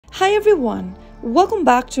Hi everyone, welcome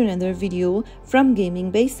back to another video from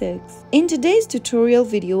Gaming Basics. In today's tutorial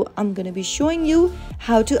video, I'm gonna be showing you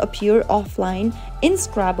how to appear offline in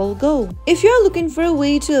Scrabble Go. If you're looking for a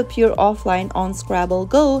way to appear offline on Scrabble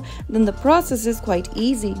Go, then the process is quite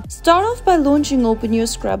easy. Start off by open your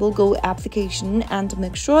Scrabble Go application and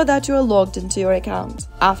make sure that you are logged into your account.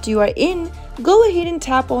 After you are in, go ahead and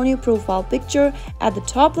tap on your profile picture at the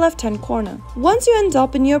top left hand corner. Once you end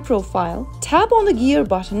up in your profile, tap on the gear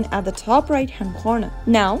button at the top right hand corner.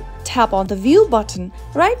 Now, tap on the view button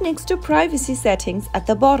right next to privacy settings at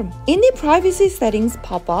the bottom. In the privacy settings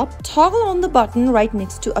pop-up, toggle on the button right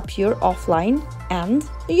next to appear offline and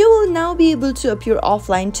you will now be able to appear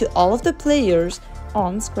offline to all of the players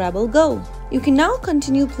on Scrabble Go. You can now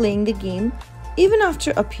continue playing the game even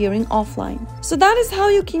after appearing offline. So that is how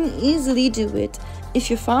you can easily do it. If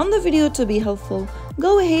you found the video to be helpful,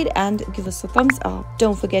 go ahead and give us a thumbs up.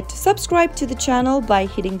 Don't forget to subscribe to the channel by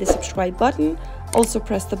hitting the subscribe button. Also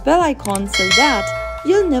press the bell icon so that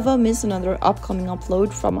you'll never miss another upcoming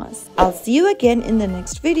upload from us. I'll see you again in the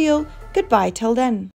next video. Goodbye till then.